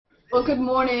Well, good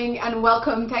morning and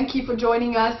welcome. Thank you for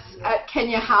joining us at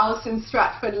Kenya House in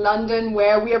Stratford, London,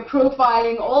 where we are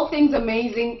profiling all things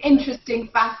amazing, interesting,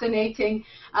 fascinating,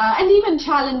 and even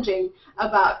challenging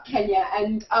about Kenya.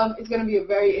 And it's going to be a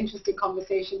very interesting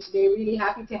conversation today. Really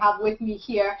happy to have with me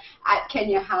here at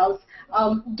Kenya House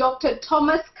Dr.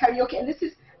 Thomas Kariuki, and this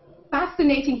is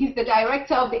fascinating. He's the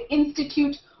director of the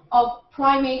Institute of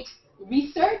Primate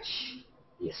Research.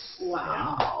 Yes.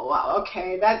 Wow. Wow.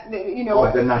 Okay. That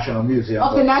Of the National Museum.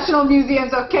 Of the National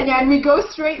Museums of Kenya, and we go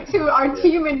straight to our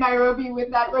team in Nairobi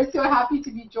with that. We're so happy to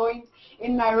be joined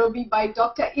in Nairobi by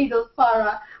Dr. Idil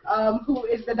Farah, who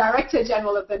is the Director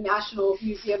General of the National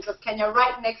Museums of Kenya.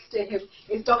 Right next to him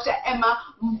is Dr. Emma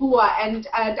Mbua, and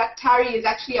Daktari is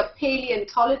actually a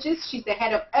paleontologist. She's the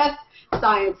head of Earth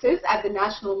Sciences at the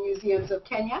National Museums of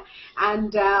Kenya,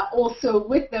 and also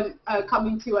with them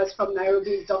coming to us from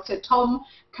Nairobi is Dr. Tom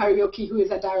Kariuki, who is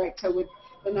a director with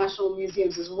the National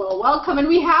Museums as well. Welcome. And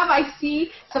we have, I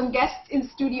see, some guests in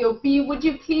Studio B. Would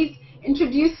you please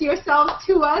introduce yourself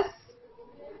to us?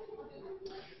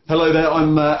 Hello there,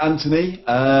 I'm Anthony.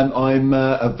 I'm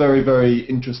a very, very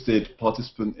interested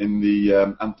participant in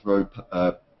the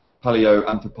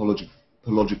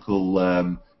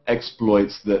paleoanthropological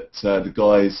exploits that the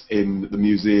guys in the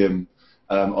museum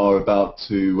are about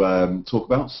to talk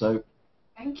about. So,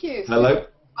 thank you. Hello.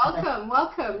 Welcome,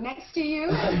 welcome. Next to you.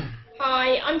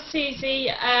 Hi, I'm Susie.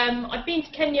 I've been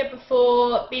to Kenya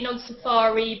before, been on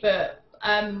safari, but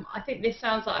I think this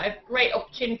sounds like a great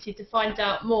opportunity to find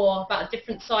out more about a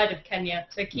different side of Kenya.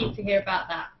 So keen to hear about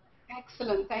that.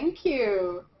 Excellent, thank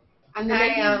you. And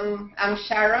hi, I'm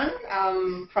Sharon.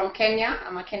 I'm from Kenya.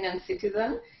 I'm a Kenyan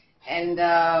citizen, and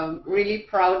really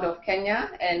proud of Kenya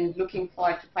and looking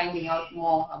forward to finding out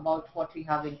more about what we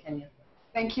have in Kenya.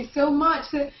 Thank you so much.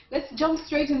 So let's jump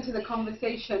straight into the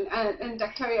conversation. And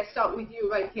Daktari, I start with you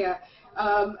right here.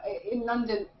 In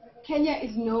London, Kenya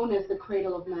is known as the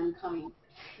cradle of mankind.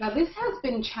 Now, this has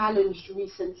been challenged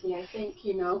recently. I think,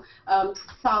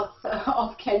 south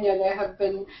of Kenya, there have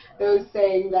been those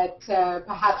saying that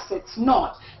perhaps it's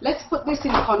not. Let's put this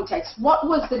in context. What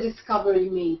was the discovery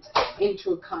made in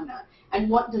Turkana? And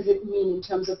what does it mean in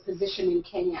terms of positioning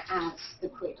Kenya as the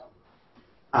cradle?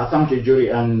 Thank you, Julie.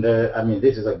 And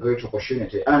this is a great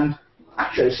opportunity. And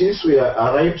actually, since we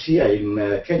arrived here in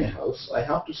Kenya House, I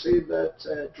have to say that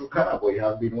Turkana Boy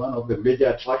has been one of the major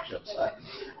attractions.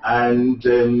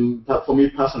 But for me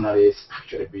personally, it's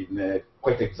actually been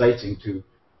quite exciting to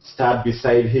stand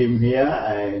beside him here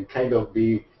and kind of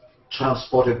be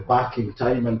transported back in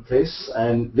time and place.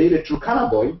 And really, Turkana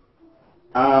Boy,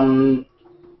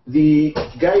 the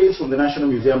guys from the National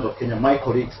Museum of Kenya, my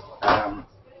colleagues,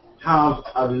 have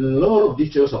a lot of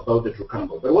details about the Turkana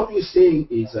Boy. But what we're saying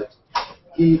is that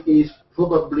he is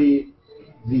probably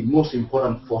the most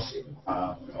important fossil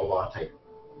of our time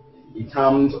in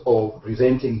terms of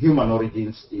presenting human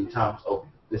origins, in terms of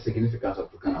the significance of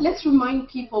Turkana Boy. Let's remind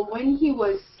people when he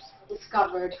was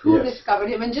discovered, who discovered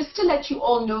him, and just to let you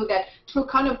all know that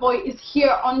Turkana Boy is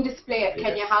here on display at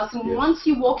Kenya House, and once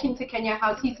you walk into Kenya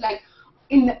House, he's like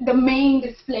in the main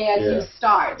display as you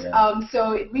start.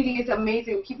 So it really is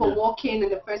amazing. People walk in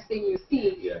and the first thing you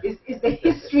see is the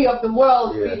history of the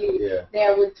world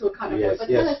there with Turkana Boy. But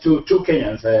two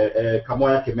Kenyans,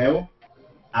 Kamoya Kimeu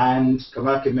and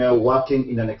Kamoya Kimeu, working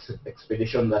in an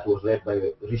expedition that was led by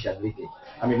Richard Leakey.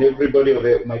 I mean, everybody of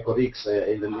my colleagues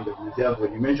in the museum,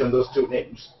 when you mention those two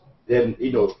names, then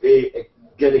they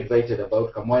get excited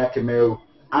about Kamoya Kimeu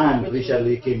and Richard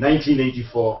Leakey,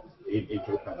 1984 in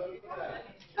Turkana.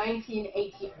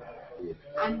 1984.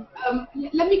 And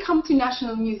let me come to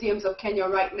National Museums of Kenya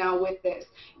right now with this.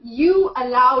 You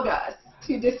allowed us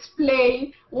to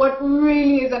display what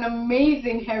really is an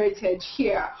amazing heritage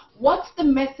here. What's the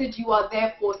message you are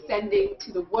therefore sending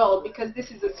to the world? Because this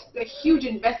is a huge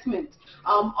investment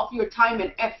of your time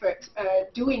and effort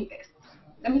doing this.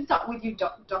 Let me start with you,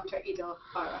 Dr. Idil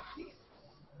Farah, please.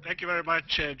 Thank you very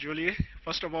much, Julie.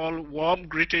 First of all, warm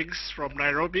greetings from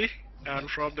Nairobi and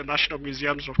from the National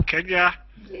Museums of Kenya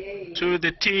to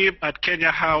the team at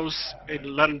Kenya House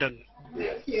in London.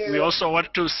 We also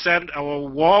want to send our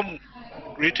warm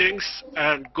greetings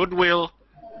and goodwill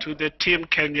to the Team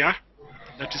Kenya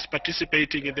that is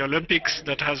participating in the Olympics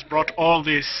that has brought all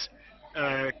this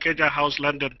Kenya House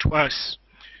London to us.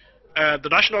 The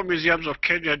National Museums of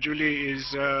Kenya, Julie,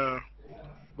 is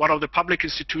one of the public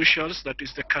institutions that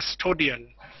is the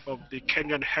custodian of the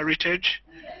Kenyan heritage.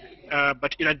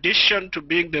 But in addition to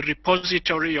being the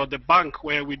repository or the bank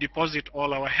where we deposit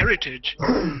all our heritage,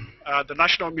 the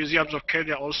National Museums of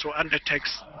Kenya also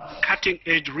undertakes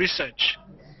cutting-edge research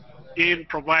in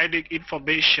providing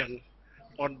information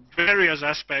on various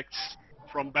aspects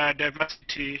from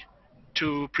biodiversity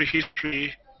to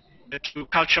prehistory to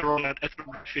cultural and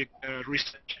ethnographic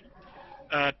research.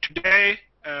 Today,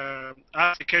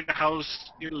 as the Kenya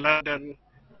House in London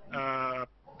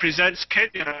presents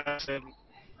Kenya as an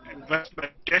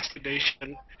investment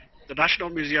destination, the National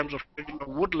Museums of Kenya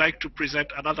would like to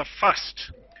present another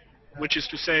first, which is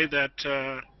to say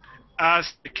that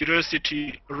as the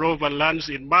Curiosity rover lands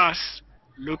in Mars,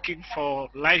 looking for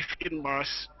life in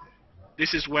Mars,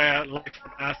 this is where life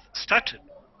on Earth started.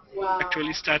 Wow.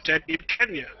 Actually started in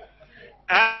Kenya.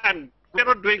 And we're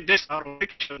not doing this out of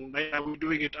fiction, we're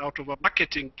doing it out of a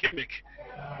marketing gimmick.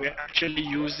 We're actually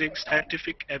using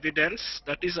scientific evidence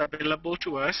that is available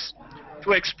to us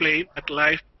to explain that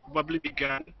life probably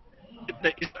began in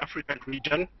the East African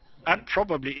region and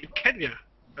probably in Kenya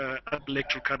at the Lake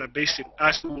Turkana Basin,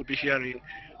 as we will be hearing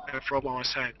from our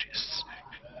scientists.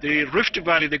 The Rift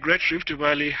Valley, the Great Rift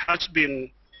Valley, has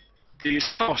been the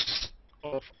source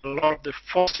of a lot of the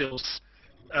fossils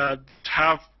that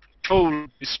have told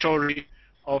the story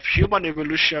of human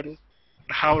evolution and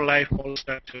how life all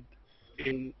started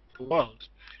in the world.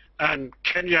 And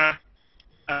Kenya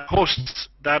hosts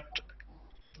that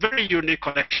very unique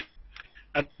collection.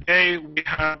 And today we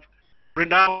have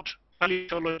renowned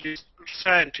paleontologists,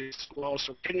 scientists who are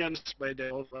also Kenyans by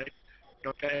their own right,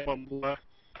 Dr. Emma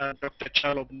and Dr.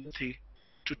 Chalo Muthi,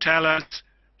 to tell us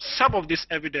some of this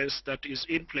evidence that is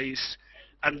in place.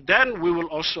 And then we will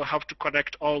also have to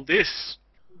connect all this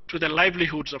to the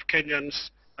livelihoods of Kenyans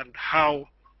and how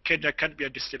Kenya can be a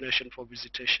destination for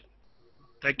visitation.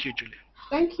 Thank you, Julie.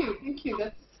 Thank you.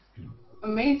 That's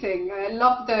amazing. I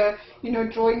love the,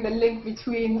 drawing the link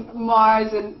between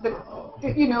Mars and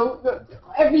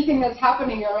everything that's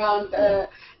happening around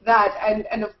that,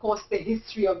 and of course the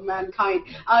history of mankind.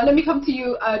 Let me come to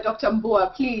you, Dr.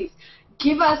 Mboa. Please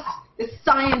give us the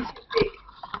scientific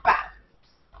facts.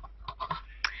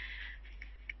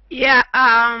 Yeah,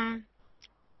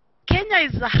 Kenya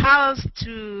is a house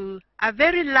to a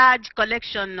very large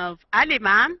collection of early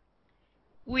man.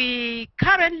 We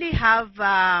currently have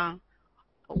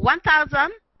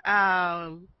 1,000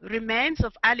 remains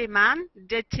of early man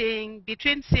dating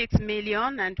between 6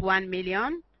 million and 1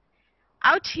 million.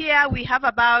 Out here we have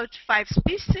about 5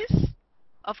 species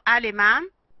of early man.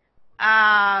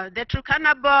 The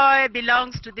Turkana boy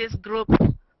belongs to this group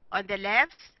on the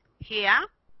left here.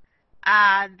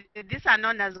 These are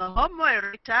known as Homo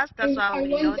erectus. That's how we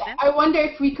know them. I wonder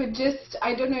if we could just,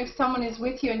 I don't know if someone is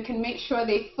with you and can make sure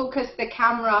they focus the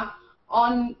camera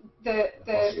on the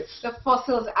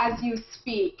fossils as you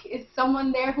speak. Is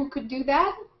someone there who could do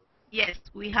that? Yes,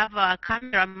 we have a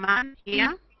cameraman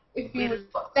here. If you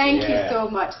thank you so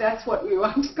much. That's what we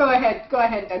want. Go ahead,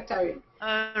 Dr.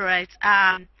 All right.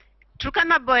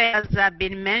 Turkana boy has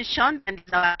been mentioned and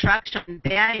is our attraction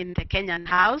there in the Kenyan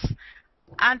house.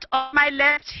 And on my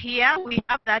left here, we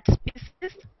have that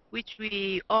species, which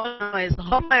we all know as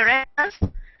Homo erectus.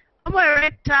 Homo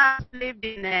erectus lived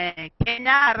in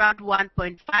Kenya around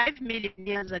 1.5 million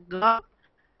years ago.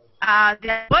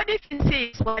 Their body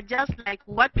physics were just like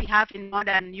what we have in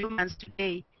modern humans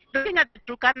today. Looking at the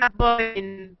Turkana boy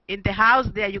in the house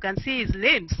there, you can see his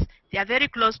limbs. They are very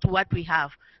close to what we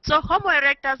have. So Homo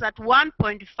erectus at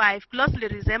 1.5 closely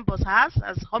resembles us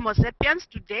as Homo sapiens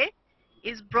today.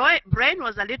 His brain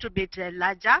was a little bit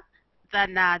larger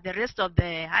than the rest of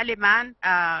the early man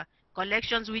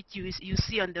collections, which you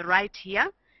see on the right here.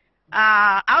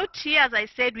 Out here, as I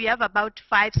said, we have about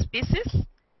 5 species,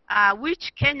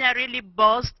 which Kenya really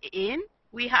boasts in.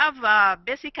 We have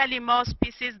basically more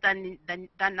species than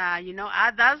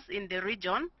others in the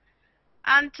region,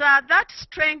 and that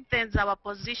strengthens our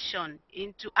position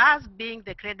into us being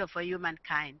the cradle for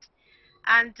humankind.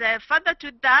 And further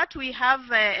to that, we have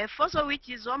a fossil which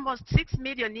is almost 6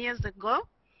 million years ago.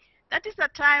 That is the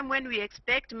time when we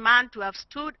expect man to have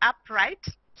stood upright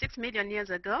 6 million years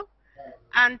ago.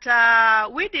 And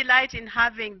we delight in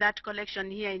having that collection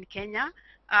here in Kenya,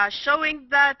 showing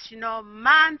that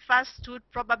man first stood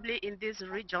probably in this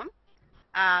region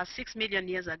 6 million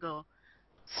years ago.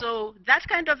 So that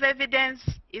kind of evidence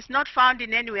is not found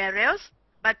in anywhere else,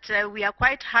 but we are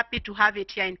quite happy to have it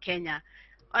here in Kenya.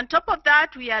 On top of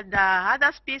that, we had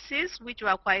other species which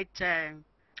were quite,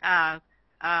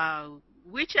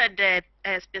 which had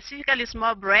a specifically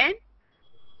small brain.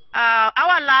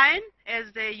 Our line,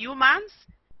 as the humans,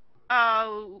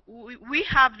 we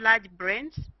have large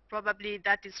brains. Probably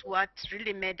that is what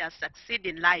really made us succeed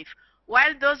in life.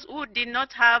 While those who did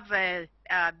not have a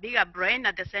bigger brain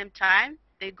at the same time,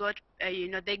 they got,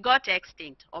 they got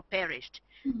extinct or perished.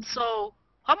 So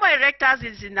Homo erectus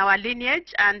is in our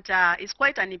lineage and is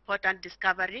quite an important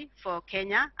discovery for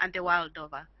Kenya and the world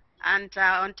over. And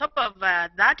on top of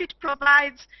that, it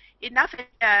provides enough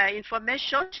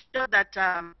information to show that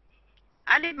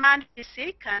early man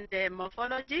physique and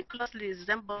morphology closely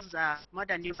resembles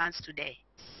modern humans today.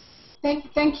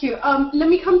 Thank you. Let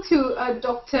me come to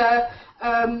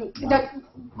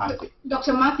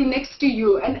Dr. Matthew next to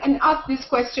you and ask this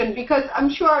question, because I'm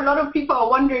sure a lot of people are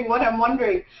wondering what I'm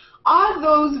wondering. Are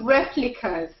those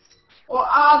replicas or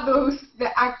are those the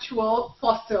actual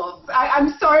fossils?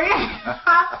 I'm sorry, I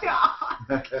have to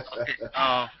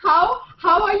ask.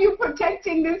 How are you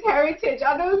protecting this heritage?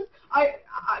 Are those,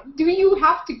 do you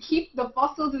have to keep the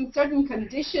fossils in certain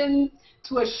conditions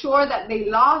to assure that they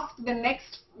last the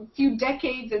next few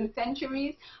decades and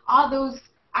centuries? Are those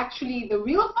actually the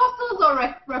real fossils or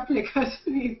replicas?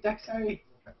 Please, Dr.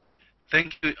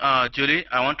 Thank you, Julie.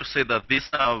 I want to say that these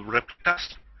are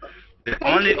replicas.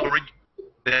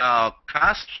 They are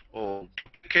cast or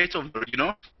duplicates of the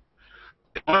original.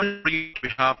 The only we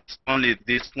have is only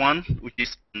this one, which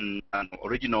is an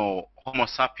original Homo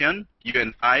sapien, you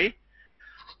and I.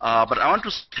 But I want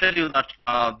to tell you that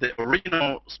the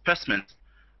original specimens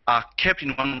are kept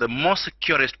in one of the most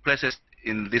securest places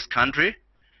in this country,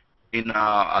 in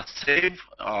a safe,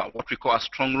 what we call a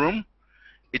strong room.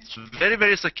 It's very,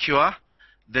 very secure.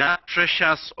 They are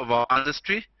treasures of our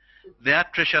ancestry. They are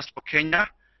treasures for Kenya.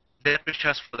 They are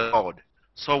treasures for the world.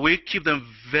 So we keep them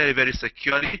very, very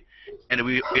securely, and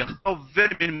we have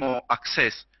very minimal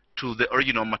access to the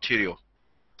original material.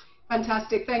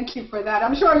 Fantastic, thank you for that.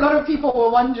 I'm sure a lot of people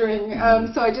were wondering,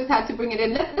 so I just had to bring it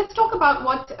in. Let's talk about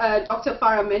what Dr.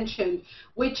 Farah mentioned,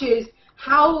 which is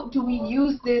how do we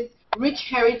use this rich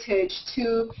heritage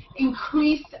to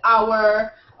increase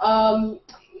our,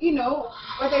 you know,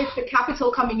 whether it's the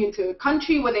capital coming into a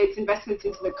country, whether it's investments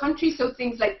into the country, so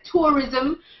things like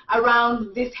tourism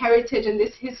around this heritage and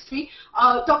this history.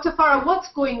 Dr. Farah,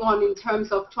 what's going on in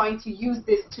terms of trying to use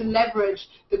this to leverage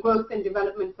the growth and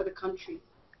development for the country?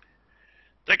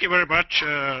 Thank you very much,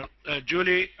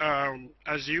 Julie.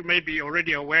 As you may be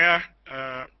already aware,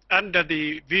 under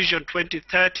the Vision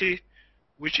 2030,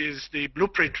 which is the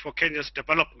blueprint for Kenya's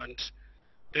development,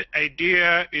 the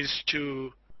idea is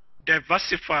to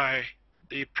diversify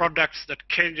the products that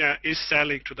Kenya is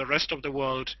selling to the rest of the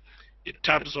world in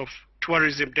terms of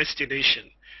tourism destination.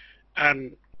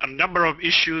 And a number of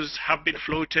issues have been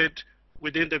floated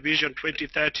within the Vision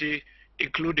 2030,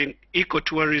 including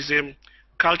ecotourism,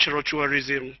 cultural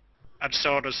tourism, and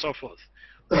so on and so forth.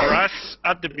 For us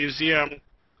at the museum,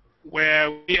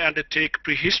 where we undertake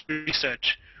prehistory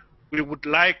research, we would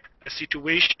like a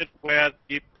situation where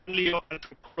the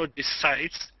paleoanthropology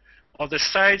sites, or the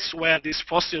sites where these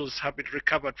fossils have been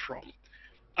recovered from,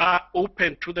 are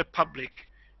open to the public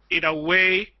in a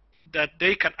way that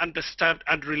they can understand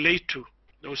and relate to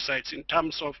those sites in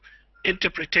terms of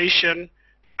interpretation,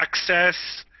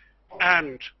 access,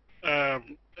 and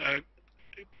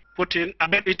put in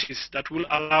amenities that will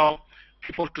allow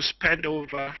people to spend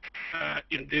over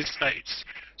in these sites.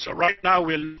 So right now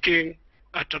we're looking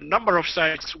at a number of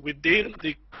sites within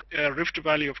the Rift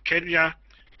Valley of Kenya,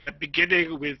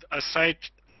 beginning with a site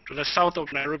to the south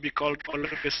of Nairobi called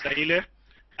Olorgesailie,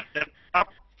 and then up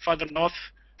further north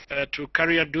to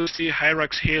Kariandusi,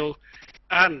 Hyrax Hill,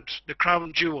 and the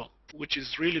crown jewel, which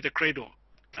is really the Cradle,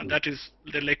 and that is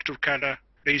the Lake Turkana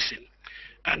Basin.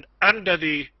 And under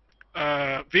the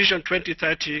Vision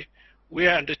 2030, we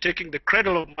are undertaking the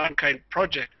Cradle of Mankind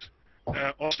project,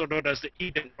 also known as the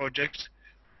Eden project,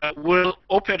 will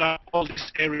open up all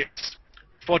these areas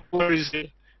for tourism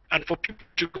and for people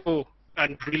to go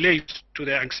and relate to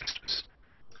their ancestors.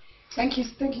 Thank you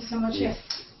so much. Yes.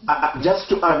 Just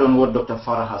to add on what Dr.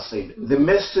 Farah has said, the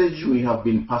message we have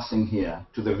been passing here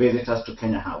to the visitors to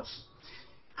Kenya House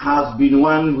has been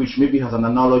one which maybe has an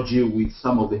analogy with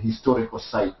some of the historical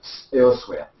sites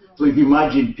elsewhere. So if you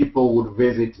imagine people would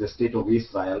visit the state of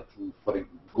Israel to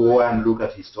go and look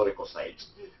at historical sites,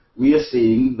 we are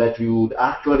saying that we would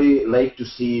actually like to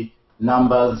see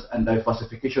numbers and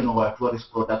diversification of our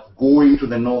tourist product going to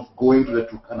the north, going to the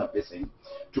Turkana Basin,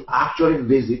 to actually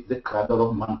visit the Cradle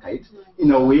of Mankind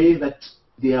in a way that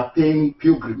they are paying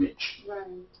pilgrimage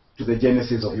to the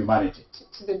genesis of humanity.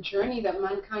 To the journey that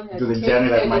mankind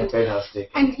has taken.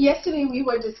 And yesterday we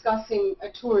were discussing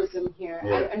tourism here,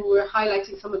 and we were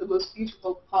highlighting some of the most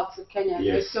beautiful parts of Kenya.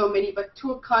 Yes. There's so many, but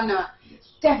Turkana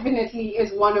definitely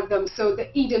is one of them. So the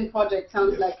Eden project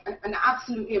sounds like an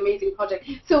absolutely amazing project.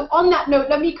 So on that note,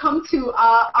 let me come to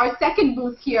our second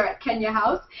booth here at Kenya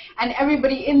House, and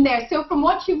everybody in there. So from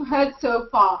what you've heard so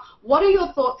far, what are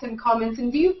your thoughts and comments?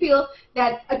 And do you feel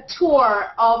that a tour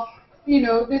of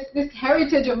this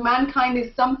heritage of mankind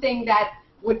is something that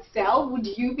would sell. Would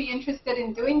you be interested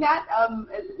in doing that?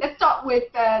 Let's start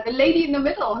with the lady in the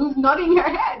middle who's nodding her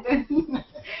head.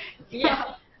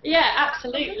 Yeah,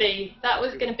 absolutely. That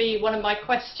was going to be one of my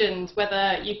questions,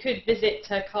 whether you could visit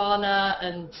Turkana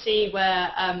and see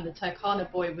where the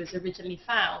Turkana boy was originally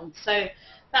found. So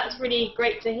that's really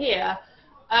great to hear.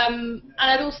 And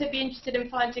I'd also be interested in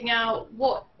finding out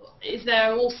what is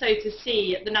there also to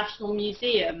see at the National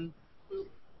Museum.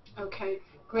 Okay,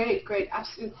 great.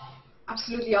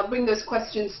 Absolutely. I'll bring those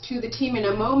questions to the team in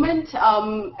a moment.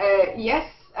 Yes,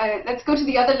 let's go to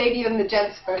the other lady and the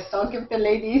gents first. I'll give the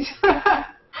ladies.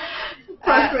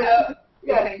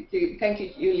 Yeah. Thank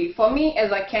you, Julie. For me,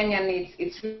 as a Kenyan,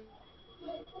 it's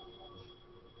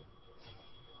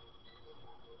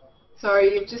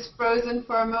Sorry, you've just frozen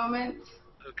for a moment.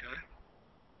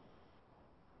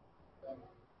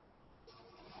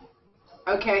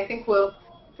 Okay, I think we'll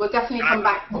definitely come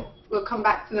back. We'll come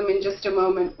back to them in just a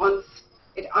moment once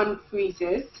it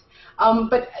unfreezes.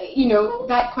 But you know,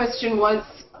 that question was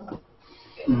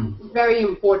very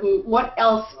important. What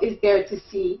else is there to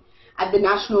see at the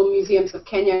National Museums of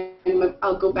Kenya? And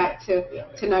I'll go back to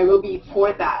Nairobi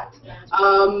for that,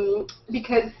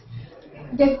 because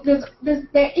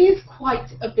there is quite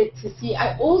a bit to see.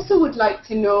 I also would like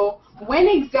to know, when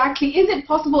exactly is it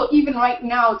possible, even right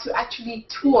now, to actually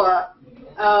tour,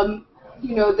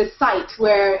 you know, the site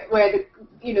where the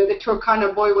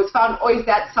Turkana boy was found, or is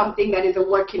that something that is a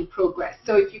work in progress?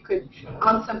 So if you could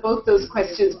answer both those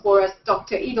questions for us,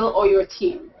 Dr. Edel, or your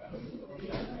team.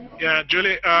 Yeah,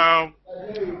 Julie,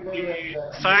 the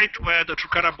site where the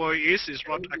Turkana boy is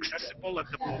not accessible at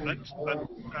the moment, but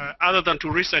other than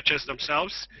to researchers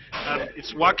themselves,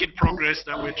 it's work in progress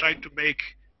that we're trying to make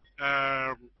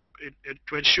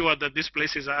to ensure that these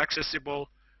places are accessible,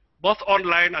 both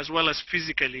online as well as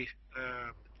physically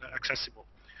accessible.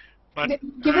 But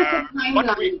give us a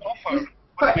timeline.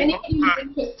 For anyone who's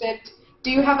interested, do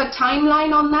you have a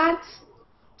timeline on that?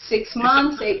 6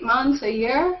 months, 8 months, a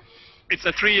year? It's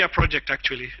a 3-year project,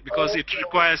 actually, because it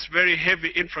requires very heavy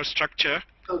infrastructure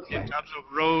in terms of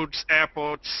roads,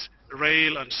 airports,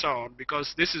 rail, and so on,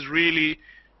 because this is really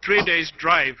 3 days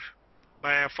drive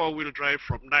by a 4-wheel drive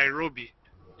from Nairobi.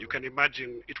 You can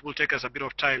imagine it will take us a bit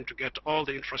of time to get all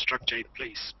the infrastructure in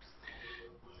place.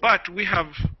 But we have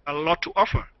a lot to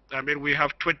offer. I mean, we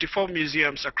have 24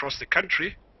 museums across the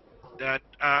country that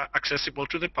are accessible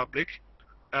to the public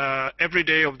every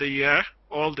day of the year,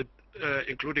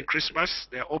 including Christmas.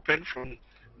 They're open from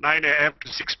 9 a.m. to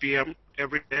 6 p.m.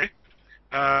 every day.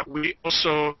 We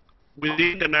also,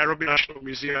 within the Nairobi National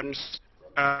Museums,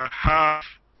 have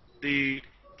the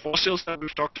fossils that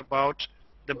we've talked about,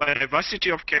 the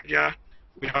biodiversity of Kenya,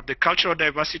 we have the cultural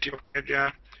diversity of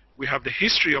Kenya, we have the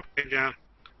history of Kenya,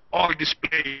 all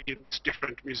displayed in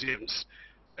different museums.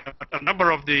 A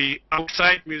number of the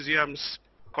outside museums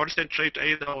concentrate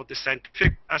either on the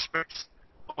scientific aspects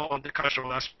or on the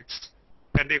cultural aspects,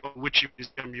 depending on which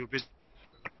museum you visit.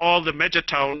 All the major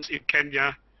towns in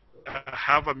Kenya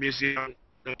have a museum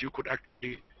that you could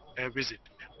actually visit.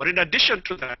 But in addition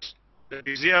to that, the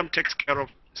museum takes care of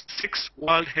 6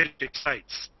 World Heritage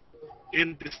Sites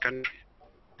in this country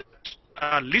that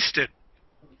are listed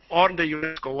on the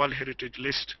UNESCO World Heritage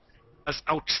List as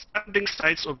outstanding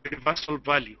sites of universal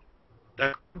value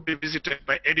that could be visited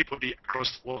by anybody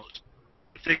across the world.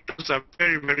 I think those are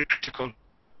very, very critical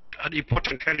and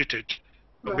important heritage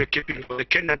that we're keeping for the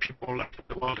Kenyan people and for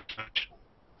the world at large.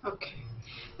 Okay.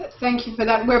 Thank you for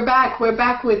that. We're back with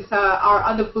our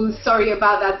other booth. Sorry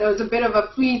about that. There was a bit of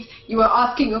a freeze. You were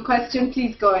asking a question.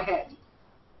 Please go ahead.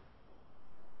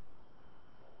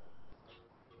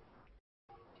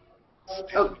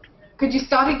 Oh, could you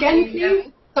start again,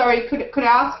 please? Sorry, could I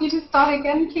ask you to start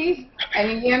again, please? Can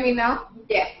you hear me now?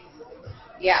 Yes.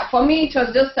 Yeah, for me it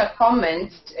was just a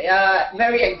comment.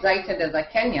 Very excited as a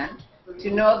Kenyan to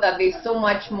know that there's so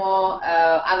much more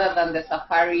other than the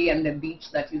safari and the beach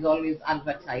that is always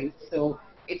advertised. So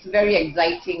it's very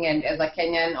exciting, and as a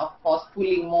Kenyan, of course,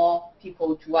 pulling more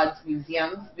people towards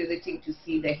museums, visiting to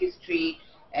see the history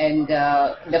and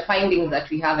the findings that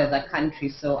we have as a country.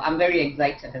 So I'm very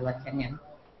excited as a Kenyan.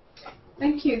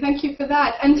 Thank you for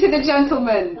that. And to the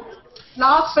gentleman,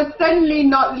 last but certainly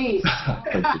not least.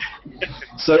 Thank you.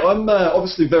 So I'm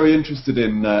obviously very interested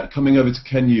in coming over to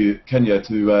Kenya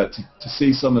to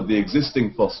see some of the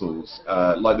existing fossils,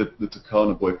 like the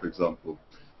Turkana boy, for example.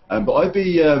 But I'd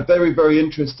be very, very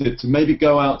interested to maybe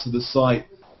go out to the site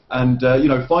and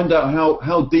find out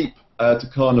how deep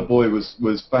Turkana boy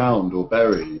was found or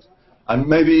buried. And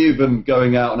maybe even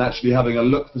going out and actually having a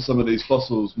look for some of these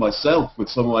fossils myself with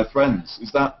some of my friends.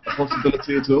 Is that a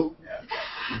possibility at all?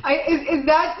 Is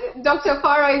that, Dr.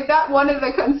 Farah, is that one of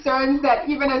the concerns, that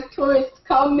even as tourists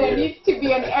come, there needs to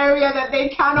be an area that they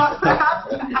cannot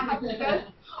perhaps access?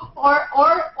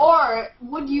 Or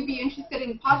would you be interested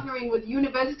in partnering with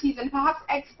universities and perhaps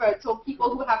experts or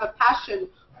people who have a passion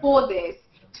for this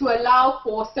to allow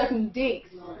for certain digs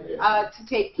to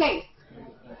take place?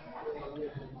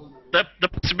 The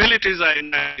possibilities are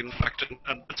in fact,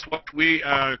 and that's what we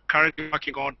are currently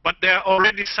working on. But there are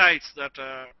already sites that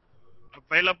are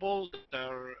available, that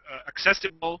are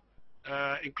accessible,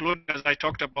 including, as I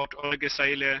talked about,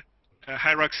 Olegesaile,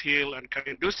 Hyrax Hill, and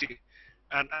Karindusi.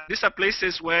 And these are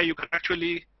places where you can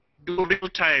actually do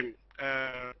real-time,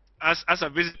 as a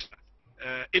visitor,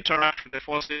 interact with the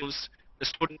fossils, the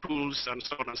stone tools, and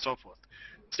so on and so forth.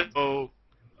 So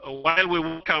while we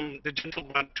welcome the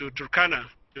gentleman to Turkana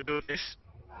to do this,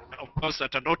 of course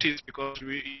at a notice, because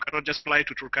you cannot just fly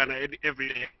to Turkana every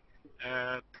day.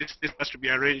 This has to be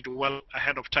arranged well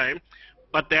ahead of time.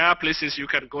 But there are places you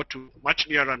can go to much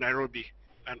nearer Nairobi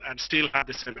and still have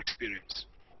the same experience.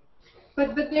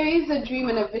 But there is a dream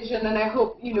and a vision, and I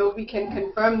hope we can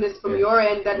confirm this from your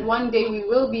end, that one day we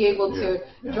will be able to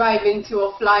drive into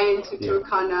or fly into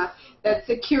Turkana, that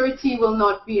security will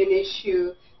not be an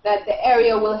issue, that the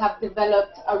area will have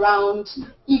developed around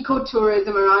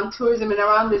ecotourism, around tourism, and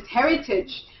around this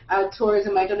heritage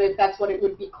tourism. I don't know if that's what it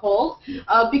would be called,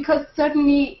 because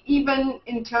certainly even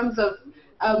in terms of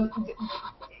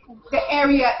the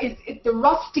area, the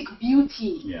rustic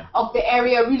beauty of the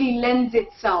area really lends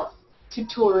itself to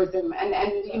tourism. And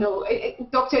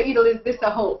Dr. Edel, is this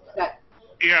a hope that?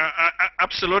 Yeah,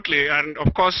 absolutely. And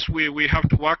of course, we have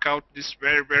to work out this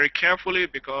very, very carefully,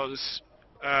 because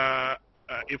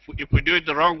if we do it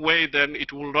the wrong way, then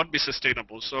it will not be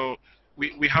sustainable. So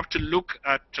we have to look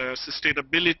at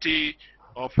sustainability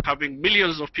of having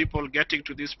millions of people getting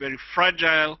to these very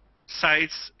fragile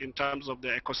sites in terms of the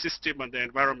ecosystem and the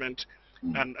environment.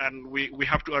 And we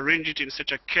have to arrange it in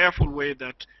such a careful way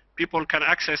that people can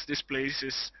access these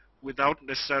places without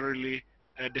necessarily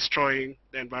destroying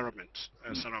the environment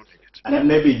surrounding it. And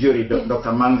maybe Julie,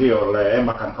 Dr. Manzi or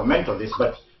Emma can comment on this,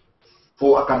 but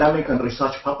for academic and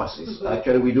research purposes,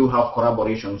 actually we do have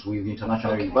collaborations with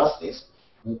international universities,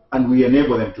 and we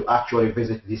enable them to actually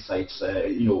visit these sites,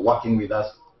 working with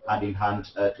us hand in hand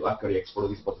to actually explore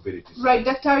these possibilities. Right,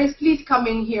 Dr. Aris, please come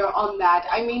in here on that.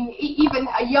 I mean, even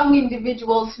young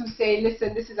individuals who say,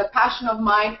 listen, this is a passion of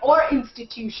mine, or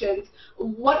institutions,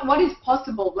 what is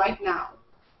possible right now?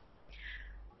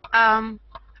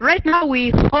 Right now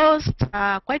we host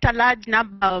quite a large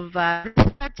number of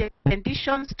research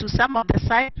expeditions to some of the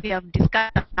sites we have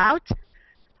discussed about.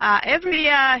 Every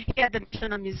year here at the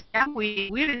National Museum, we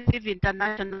receive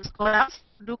international scholars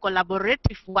to do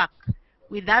collaborative work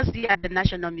with us here at the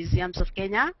National Museums of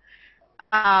Kenya.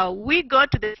 We go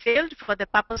to the field for the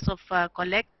purpose of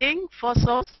collecting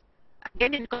fossils,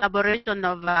 again in collaboration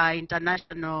of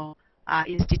international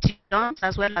institutions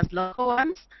as well as local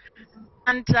ones.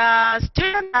 And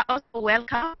students are also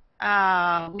welcome.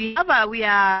 We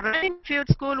are running field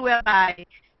school whereby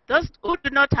those who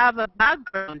do not have a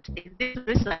background in this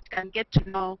research can get to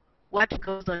know what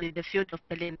goes on in the field of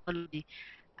paleontology.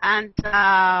 And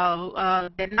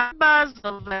the numbers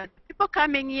of people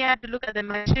coming here to look at the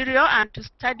material and to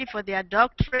study for their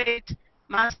doctorate,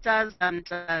 masters, and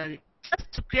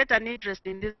just to create an interest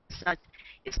in this research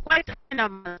is quite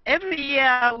enormous. Every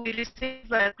year we receive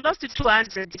close to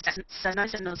 200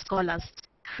 international scholars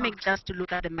coming just to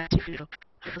look at the material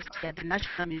at the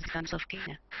National Museums of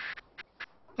Kenya.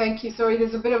 Thank you. Sorry,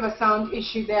 there's a bit of a sound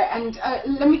issue there. And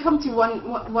let me come to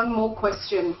one more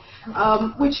question,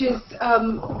 which is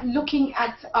looking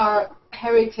at our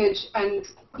heritage, and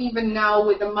even now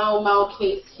with the Mau Mau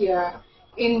case here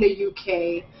in the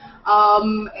UK,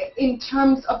 in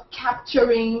terms of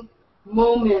capturing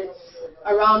moments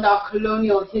around our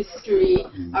colonial history,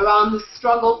 around the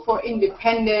struggle for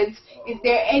independence. Is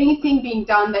there anything being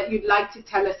done that you'd like to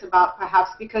tell us about,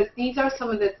 perhaps? Because these are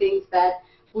some of the things that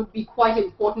would be quite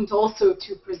important also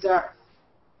to preserve.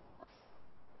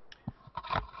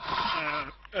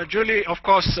 Julie, of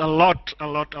course, a lot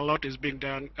is being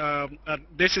done.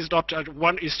 This is not a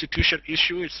one institution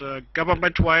issue. It's a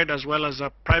government-wide as well as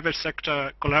a private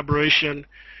sector collaboration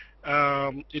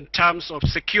in terms of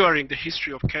securing the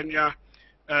history of Kenya,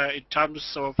 in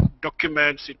terms of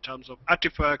documents, in terms of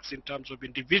artifacts, in terms of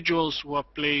individuals who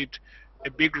have played a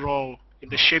big role in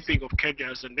the shaping of Kenya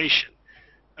as a nation.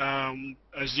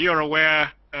 As you're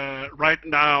aware, right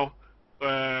now,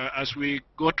 as we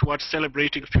go towards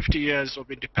celebrating 50 years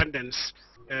of independence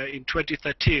in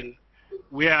 2013,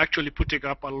 we are actually putting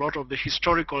up a lot of the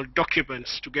historical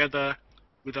documents together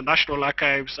with the National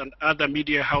Archives and other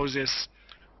media houses,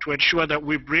 to ensure that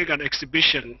we bring an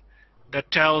exhibition that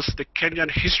tells the Kenyan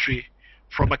history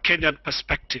from a Kenyan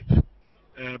perspective.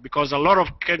 Because a lot of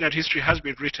Kenyan history has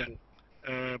been written,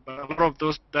 but a lot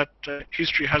of that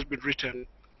history has been written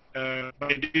by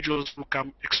individuals who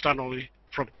come externally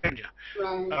from Kenya.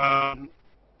 Right.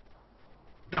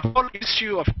 The whole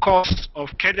issue, of course, of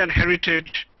Kenyan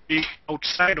heritage being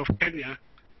outside of Kenya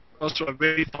is also a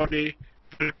very thorny,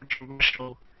 very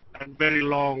controversial, and very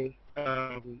long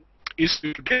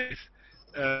issue to deal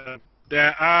with.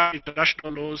 There are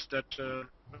international laws that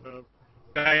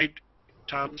guide in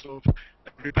terms of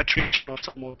repatriation of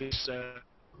some of this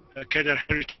Kenyan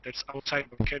heritage that's outside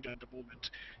of Kenya at the moment.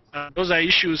 Those are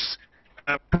issues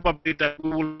probably that we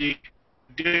will be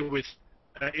dealing with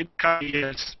in coming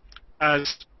years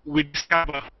as we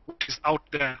discover what is out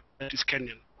there that is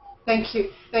Kenyan. Thank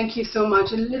you so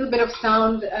much. A little bit of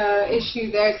sound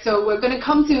issue there, so we're going to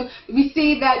come to, we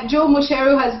see that Joe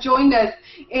Musheru has joined us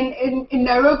in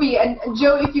Nairobi, and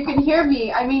Joe, if you can hear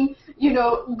me, I mean, you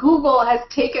know, Google has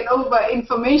taken over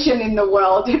information in the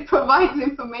world. It provides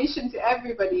information to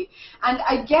everybody, and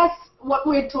I guess what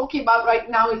we're talking about right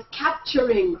now is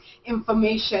capturing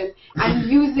information and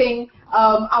using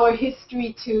our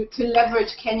history to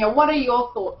leverage Kenya. What are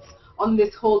your thoughts on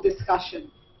this whole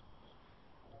discussion?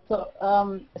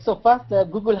 So first,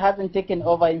 Google hasn't taken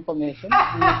over information.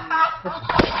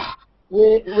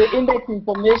 we index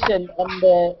information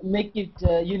and make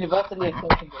it universally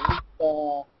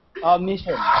accessible. It's our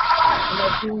mission. And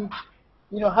I think,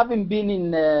 you know, having been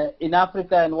in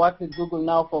Africa and worked with Google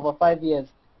now for over 5 years,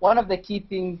 one of the key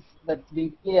things that's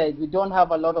been clear is we don't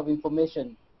have a lot of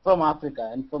information from Africa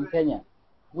and from Kenya.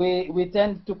 We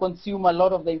tend to consume a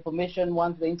lot of the information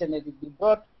once the internet is being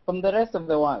brought from the rest of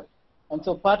the world. And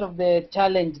so part of the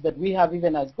challenge that we have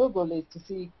even as Google is to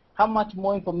see how much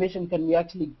more information can we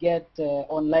actually get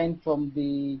online from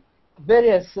the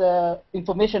various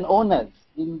information owners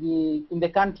in the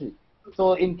country.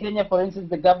 So in Kenya, for instance,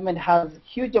 the government has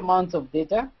huge amounts of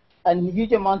data and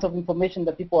huge amounts of information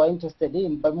that people are interested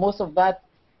in, but most of that,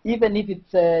 even if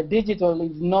it's digital,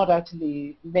 is not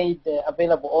actually made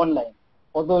available online.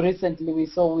 Although recently we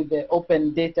saw with the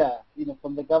open data, you know,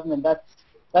 from the government,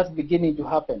 that's beginning to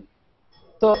happen.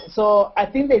 So I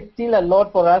think there's still a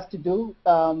lot for us to do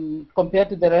compared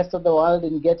to the rest of the world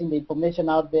in getting the information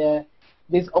out there.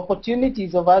 There's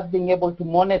opportunities of us being able to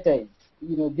monetize,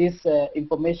 you know, this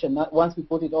information once we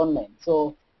put it online.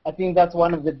 So I think that's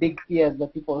one of the big fears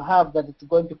that people have, that it's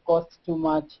going to cost too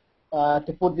much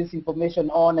to put this information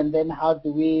on, and then how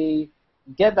do we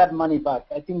get that money back?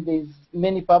 I think there's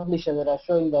many publishers that are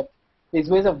showing that there's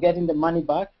ways of getting the money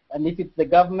back, and if it's the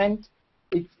government,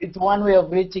 it's one way of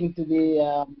reaching to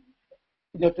the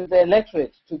you know, to the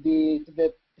electorate, to the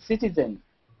citizens,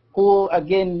 who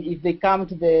again, if they come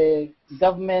to the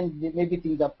government, maybe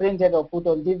things are printed or put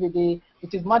on DVD,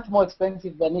 which is much more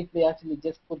expensive than if they actually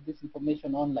just put this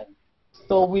information online.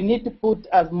 So we need to put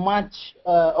as much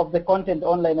of the content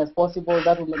online as possible.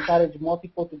 That will encourage more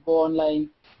people to go online.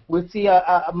 We'll see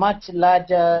a much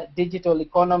larger digital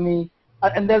economy,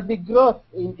 and there'll be growth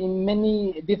in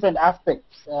many different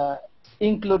aspects,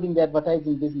 including the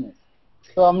advertising business.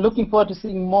 So I'm looking forward to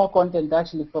seeing more content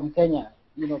actually from Kenya,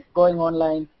 you know, going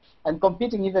online and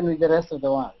competing even with the rest of the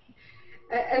world.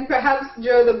 And perhaps,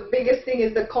 Joe, the biggest thing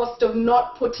is the cost of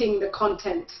not putting the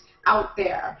content out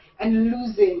there and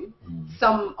losing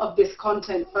some of this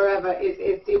content forever.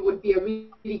 It would be a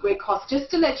really great cost. Just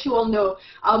to let you all know,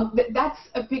 that's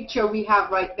a picture we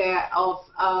have right there of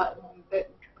the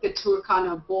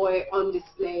Turkana boy on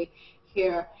display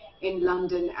here in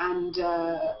London, and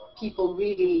people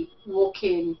really walk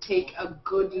in, take a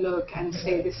good look, and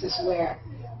say, this is where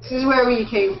we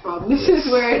came from. This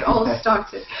is where it all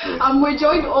started. We're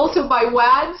joined also by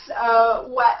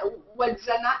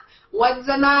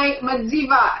Wadzanai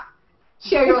Madziva.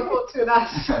 Share your thoughts with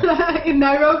us in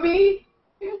Nairobi.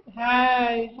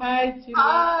 Hi, Julie.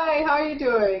 Hi, how are you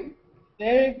doing?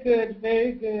 Very good,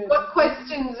 very good. What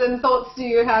questions and thoughts do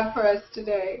you have for us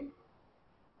today?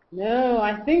 No,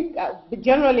 I think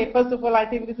generally, first of all, I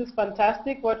think this is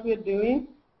fantastic what we're doing.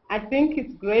 I think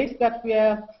it's great that we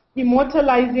are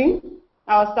immortalizing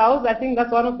ourselves. I think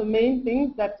that's one of the main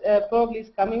things that probably is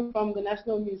coming from the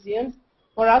National Museums,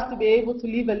 for us to be able to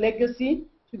leave a legacy,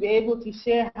 to be able to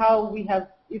share how we have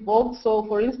evolved. So,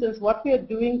 for instance, what we are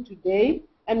doing today,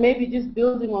 and maybe just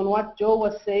building on what Joe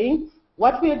was saying,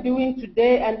 what we are doing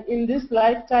today and in this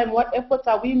lifetime, what efforts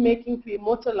are we making to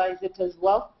immortalize it as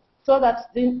well, so that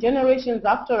the generations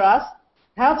after us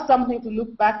have something to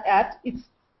look back at. It's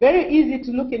very easy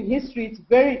to look in history. It's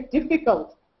very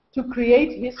difficult to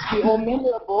create history or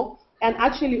memorable and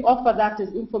actually offer that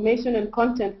as information and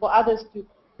content for others to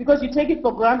because you take it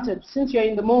for granted since you're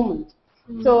in the moment.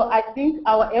 So I think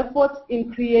our efforts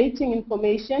in creating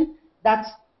information that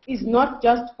is not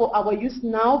just for our use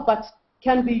now, but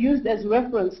can be used as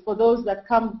reference for those that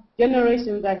come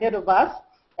generations ahead of us,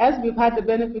 as we've had the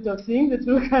benefit of seeing the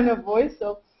Turkana voice.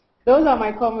 So those are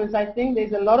my comments. I think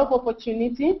there's a lot of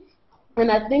opportunity,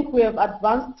 and I think we have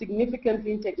advanced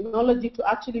significantly in technology to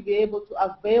actually be able to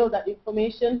avail that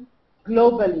information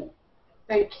globally.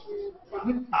 Thank you.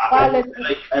 I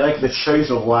like the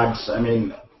choice of words. I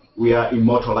mean, we are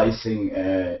immortalizing,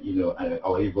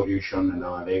 our evolution and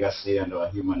our legacy and our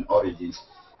human origins.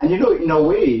 And in a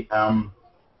way,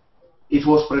 it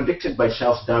was predicted by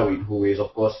Charles Darwin, who is,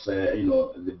 of course,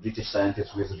 the British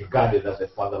scientist who is regarded as the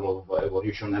father of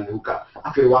evolution and who can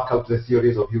actually work out the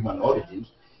theories of human origins.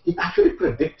 He actually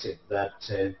predicted that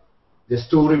the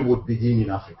story would begin in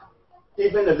Africa.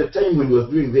 Even at the time when he was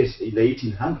doing this in the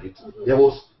 1800s, there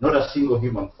was not a single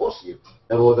human fossil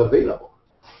that was available.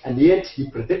 And yet he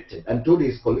predicted and told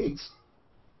his colleagues,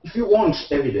 if you want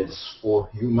evidence for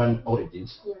human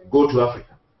origins, go to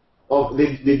Africa.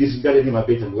 They disregarded him a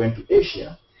bit and went to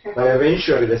Asia. But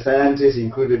eventually the scientists,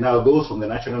 including now those from the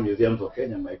National Museums of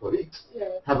Kenya, my colleagues,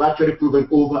 have actually proven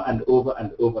over and over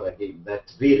and over again that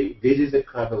really this is the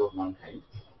cradle of mankind.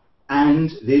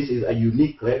 And this is a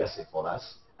unique legacy for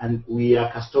us. And we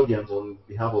are custodians on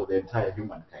behalf of the entire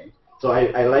humankind. So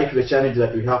I like the challenge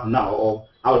that we have now of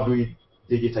how do we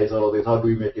digitize all of this, how do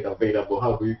we make it available,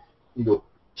 how do we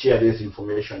share this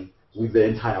information with the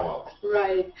entire world.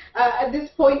 Right. At this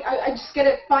point, I just get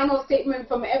a final statement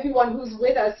from everyone who's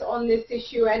with us on this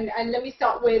issue, and let me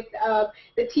start with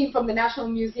the team from the National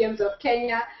Museums of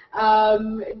Kenya.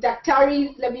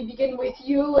 Daktari, let me begin with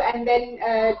you, and then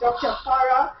Dr.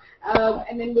 Farah,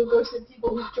 and then we'll go to the people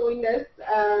who've joined us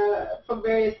from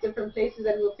various different places,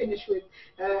 and we'll finish with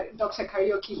Dr.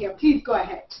 Karaoke here. Please go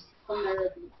ahead from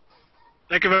Nairobi.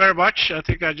 Thank you very much. I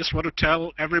think I just want to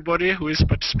tell everybody who is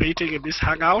participating in this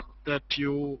hangout that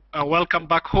you are welcome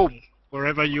back home,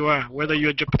 wherever you are, whether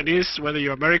you're Japanese, whether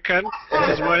you're American. This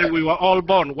is where we were all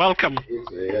born. Welcome.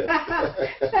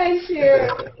 Thank you.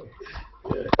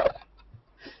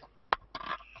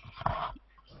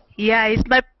 Yeah, it's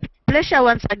my pleasure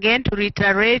once again to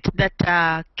reiterate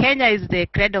that Kenya is the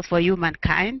cradle for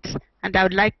humankind. And I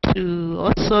would like to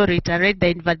also reiterate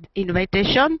the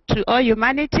invitation to all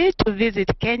humanity to visit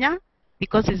Kenya,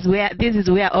 because this is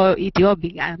where it all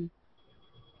began.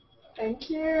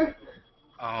 Thank you.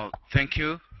 Thank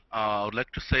you. I would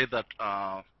like to say that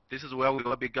this is where we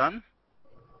all began.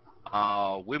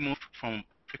 We moved from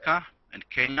Africa and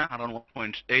Kenya around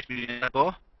 1.8 million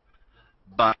ago,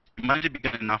 but humanity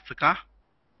began in Africa.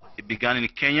 It began in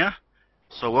Kenya.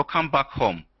 So welcome back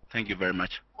home. Thank you very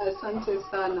much. Asante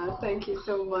sana. Thank you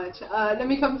so much. Let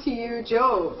me come to you,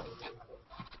 Joe.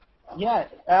 Yeah.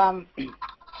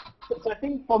 So I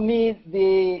think for me,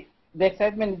 the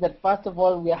excitement is that, first of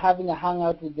all, we are having a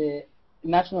hangout with the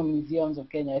National Museums of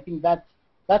Kenya. I think that's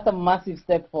a massive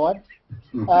step forward.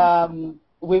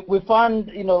 We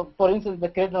found, for instance, the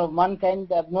Cradle of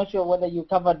Mankind. I'm not sure whether you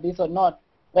covered this or not.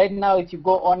 Right now, if you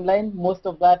go online, most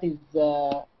of that is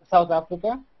South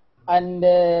Africa. And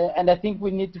I think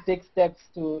we need to take steps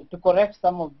to correct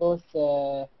some of those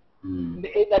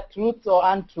either truths or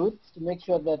untruths to make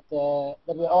sure that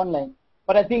that we're online.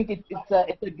 But I think it's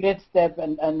a great step,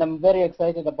 and I'm very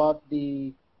excited about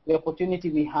the opportunity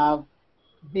we have.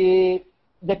 The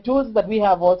tools that we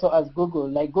have also as Google,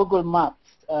 like Google Maps,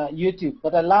 YouTube,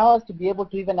 that allow us to be able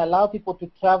to even allow people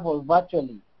to travel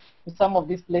virtually to some of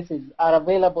these places, are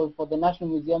available for the National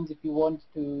Museums if you want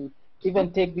to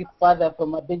even take this further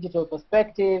from a digital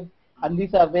perspective, and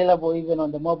these are available even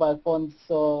on the mobile phones.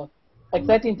 So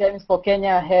exciting times for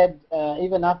Kenya ahead.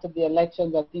 Even after the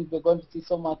elections, I think we're going to see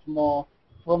so much more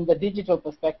from the digital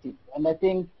perspective. And I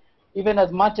think even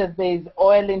as much as there is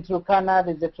oil in Turkana,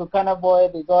 there's a Turkana boy,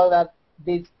 there's all that,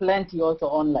 there's plenty also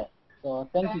online. So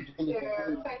thank you, Julie.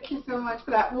 Thank you so much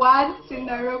for that. Wads in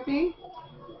Nairobi.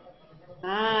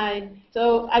 Hi.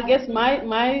 So I guess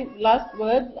my last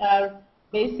words are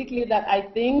basically that I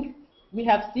think we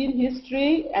have seen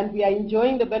history and we are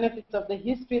enjoying the benefits of the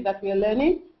history that we are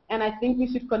learning, and I think we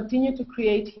should continue to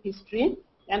create history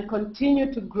and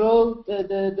continue to grow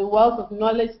the wealth of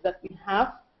knowledge that we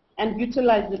have and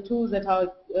utilize the tools at our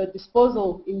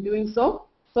disposal in doing so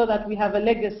that we have a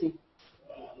legacy.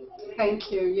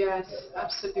 Thank you. Yes,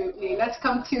 absolutely. Let's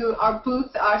come to our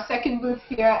booth, our second booth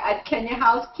here at Kenya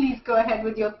House. Please go ahead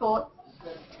with your thoughts.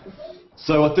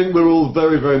 So I think we're all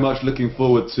very, very much looking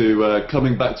forward to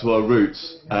coming back to our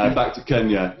roots, back to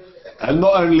Kenya. And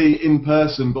not only in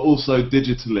person, but also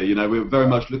digitally. We're very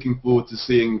much looking forward to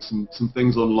seeing some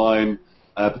things online,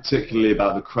 particularly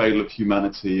about the cradle of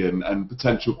humanity and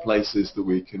potential places that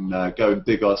we can go and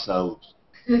dig ourselves.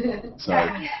 So.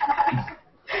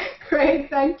 Great,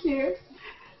 thank you.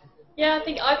 Yeah,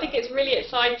 I think it's really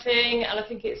exciting, and I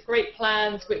think it's great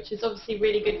plans, which is obviously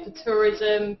really good for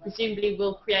tourism. Presumably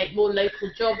will create more local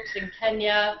jobs in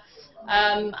Kenya,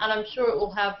 and I'm sure it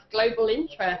will have global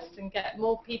interest and get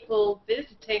more people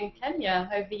visiting Kenya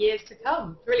over the years to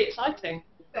come. It's really exciting.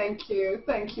 Thank you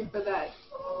for that.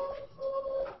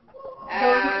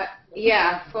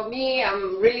 Yeah, for me,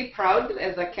 I'm really proud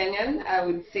as a Kenyan, I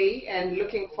would say, and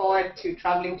looking forward to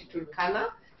traveling to Turkana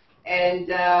and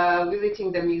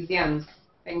visiting the museums.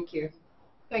 Thank you.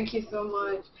 Thank you so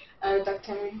much.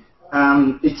 Dr.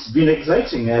 It's been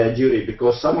exciting, Julie,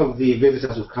 because some of the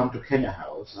visitors who come to Kenya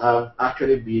House have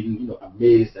actually been,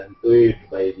 amazed and awed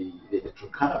by the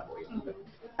Turkana boy.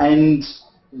 And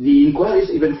the inquiries,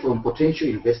 even from potential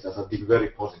investors, have been very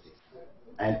positive.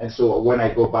 And so when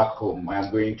I go back home, I'm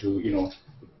going to,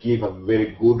 give a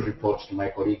very good report to my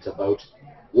colleagues about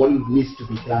what needs to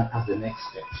be done as the next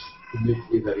steps to make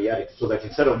it a reality, so that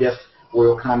instead of just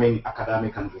welcoming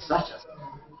academic and researchers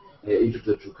into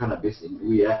the Turkana Basin,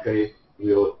 we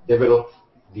will develop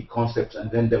the concepts and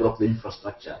then develop the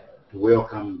infrastructure to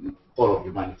welcome all of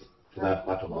humanity to that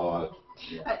part of our world.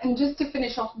 Yeah. And just to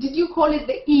finish off, did you call it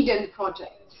the Eden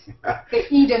Project? The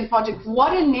Eden Project,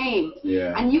 what a name.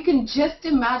 Yeah. And you can just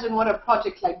imagine what a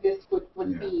project like this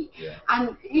would be. Yeah.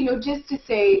 And, just to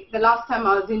say, the last time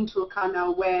I was in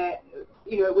Turkana where,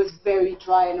 it was very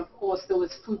dry and, of course, there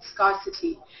was food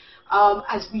scarcity,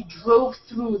 as we drove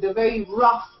through the very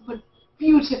rough but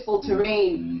beautiful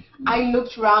terrain, I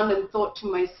looked around and thought to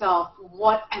myself,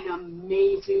 what an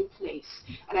amazing place.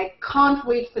 And I can't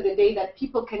wait for the day that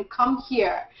people can come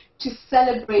here to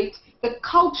celebrate the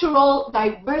cultural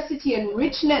diversity and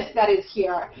richness that is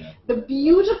here. Yeah. The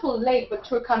beautiful lake, but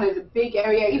Turkana is a big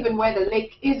area, even where the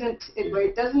lake isn't, where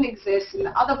it doesn't exist, in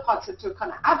the other parts of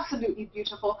Turkana, absolutely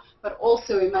beautiful, but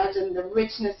also imagine the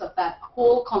richness of that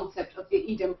whole concept of the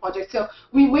Eden Project. So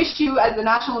we wish you, as the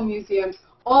National Museums,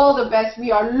 all the best.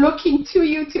 We are looking to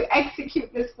you to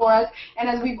execute this for us. And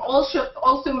as we've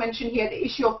also mentioned here, the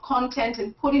issue of content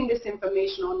and putting this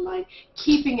information online,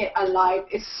 keeping it alive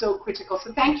is so critical.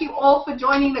 So thank you all for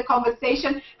joining the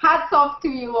conversation. Hats off to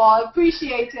you all.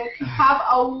 Appreciate it. Have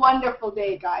a wonderful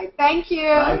day, guys. Thank you.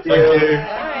 Thank you.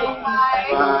 Bye.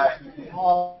 Bye.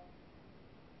 Bye.